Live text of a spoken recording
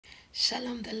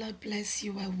Shalom, the Lord bless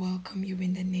you. I welcome you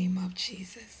in the name of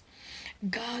Jesus.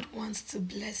 God wants to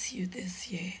bless you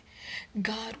this year.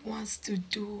 God wants to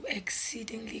do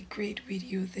exceedingly great with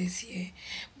you this year,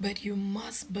 but you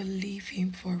must believe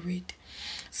Him for it.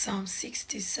 Psalm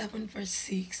 67, verse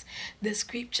 6, the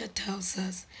scripture tells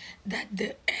us that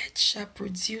the earth shall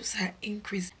produce her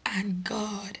increase, and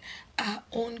God, our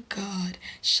own God,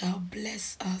 shall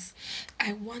bless us.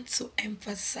 I want to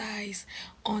emphasize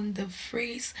on the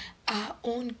phrase, our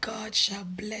own God shall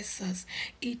bless us.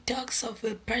 It talks of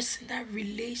a personal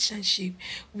relationship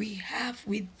we have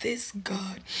with this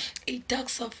God. It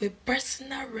talks of a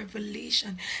personal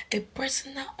revelation, a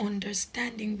personal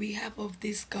understanding we have of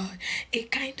this God, a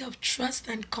kind of trust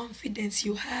and confidence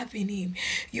you have in Him.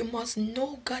 You must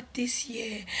know God this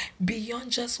year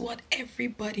beyond just what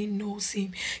everybody knows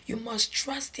Him. You must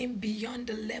trust Him beyond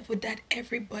the level that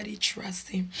everybody trusts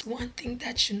Him. One thing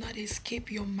that should not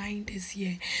escape your mind this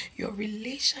year, your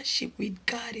relationship with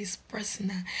God is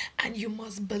personal, and you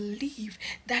must believe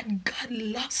that God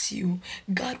loves you,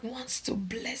 God wants to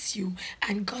bless you,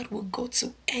 and God will go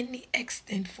to any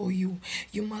extent for you.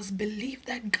 You must believe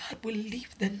that God will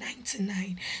leave the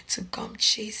 99 to come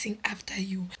chasing after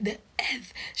you. The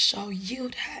earth shall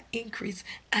yield her increase,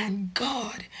 and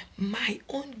God, my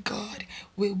own God,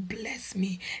 will bless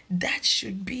me. That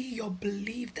should be your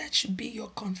belief, that should be your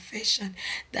confession,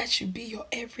 that should be your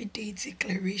everyday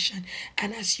declaration.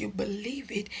 And as you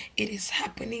believe it, it is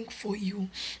happening for you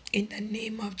in the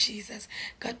name of Jesus.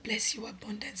 God bless you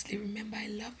abundantly. Remember, I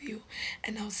love you,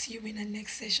 and I'll see you in the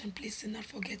next session. Please do not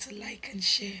forget to like and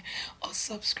share or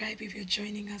subscribe if you're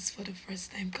joining us for the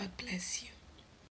first time. God bless you.